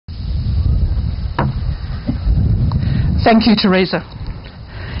Thank you, Teresa.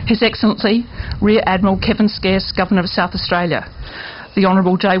 His Excellency, Rear Admiral Kevin Scarce, Governor of South Australia. The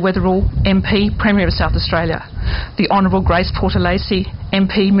Honourable Jay Weatherill, MP, Premier of South Australia. The Honourable Grace Porter-Lacey,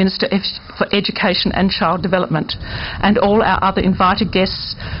 MP, Minister for Education and Child Development. And all our other invited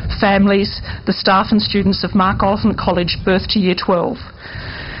guests, families, the staff and students of MOC Opening College, birth to Year 12.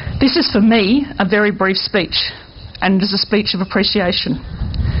 This is, for me, a very brief speech, and it is a speech of appreciation.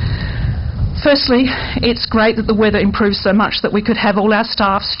 Firstly, it's great that the weather improves so much that we could have all our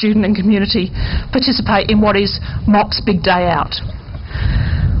staff, student and community participate in what is MOC's big day out.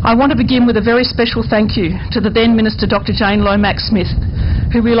 I want to begin with a very special thank you to the then Minister Dr Jane Lomax-Smith,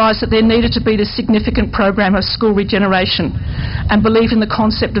 who realised that there needed to be this significant program of school regeneration and believed in the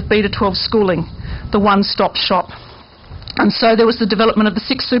concept of Beta-12 schooling, the one-stop shop. And so there was the development of the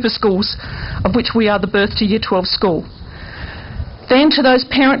 6 super schools, of which we are the birth to Year 12 school. Then to those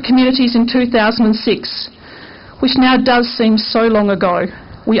parent communities in 2006, which now does seem so long ago,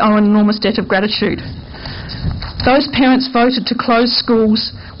 we owe an enormous debt of gratitude. Those parents voted to close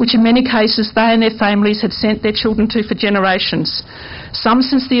schools which in many cases they and their families had sent their children to for generations, some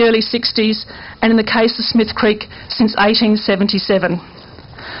since the early 60s and in the case of Smith Creek since 1877.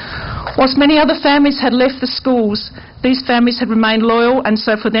 Whilst many other families had left the schools, these families had remained loyal, and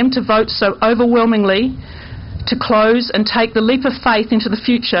so for them to vote so overwhelmingly to close and take the leap of faith into the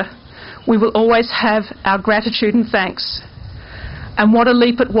future, we will always have our gratitude and thanks. And what a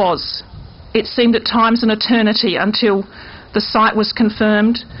leap it was. It seemed at times an eternity until the site was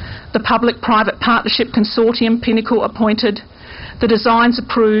confirmed, the Public-Private Partnership Consortium Pinnacle appointed, the designs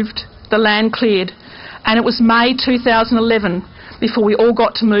approved, the land cleared, and it was May 2011 before we all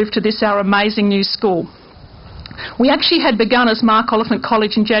got to move to this, our amazing new school. We actually had begun as MOC Opening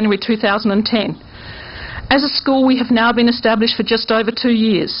College in January 2010. As a school, we have now been established for just over 2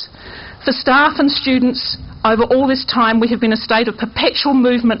 years. For staff and students, over all this time we have been in a state of perpetual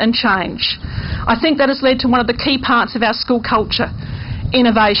movement and change. I think that has led to one of the key parts of our school culture,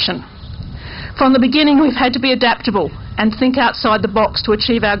 innovation. From the beginning we've had to be adaptable and think outside the box to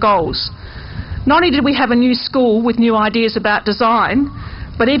achieve our goals. Not only did we have a new school with new ideas about design,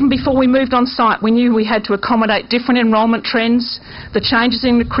 but even before we moved on site we knew we had to accommodate different enrolment trends, the changes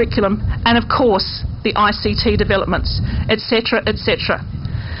in the curriculum and of course the ICT developments, etc., etc.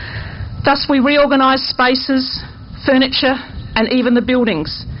 Thus we reorganised spaces, furniture and even the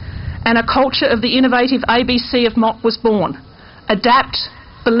buildings, and a culture of the innovative ABC of MOC was born. Adapt,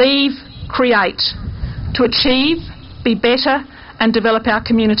 believe, create, to achieve, be better and develop our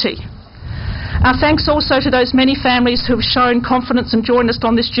community. Our thanks also to those many families who have shown confidence and joined us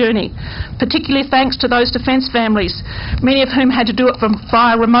on this journey, particularly thanks to those defence families, many of whom had to do it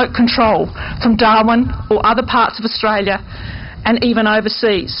via remote control from Darwin or other parts of Australia and even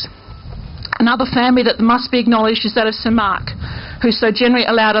overseas. Another family that must be acknowledged is that of Sir Mark, who so generously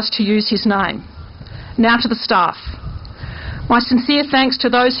allowed us to use his name. Now to the staff. My sincere thanks to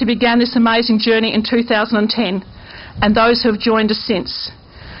those who began this amazing journey in 2010 and those who have joined us since.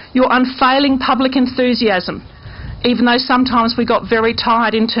 Your unfailing public enthusiasm, even though sometimes we got very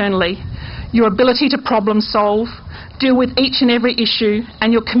tired internally, your ability to problem solve, deal with each and every issue,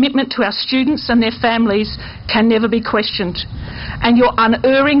 and your commitment to our students and their families can never be questioned, and your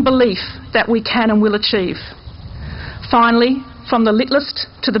unerring belief that we can and will achieve. Finally, from the littlest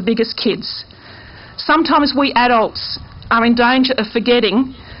to the biggest kids. Sometimes we adults are in danger of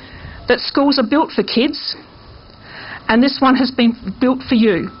forgetting that schools are built for kids, and this one has been built for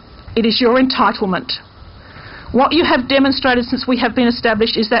you. It is your entitlement. What you have demonstrated since we have been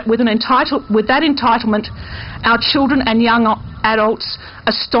established is that with that entitlement, our children and young adults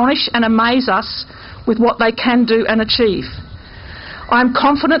astonish and amaze us with what they can do and achieve. I am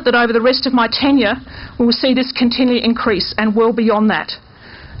confident that over the rest of my tenure we will see this continually increase and well beyond that.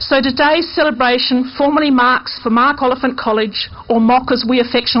 So today's celebration formally marks for MOC Opening College, or MOC as we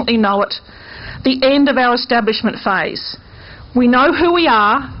affectionately know it, the end of our establishment phase. We know who we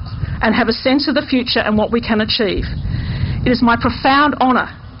are and have a sense of the future and what we can achieve. It is my profound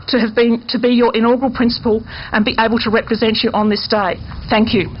honour to be your inaugural principal and be able to represent you on this day.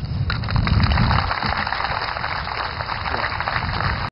 Thank you.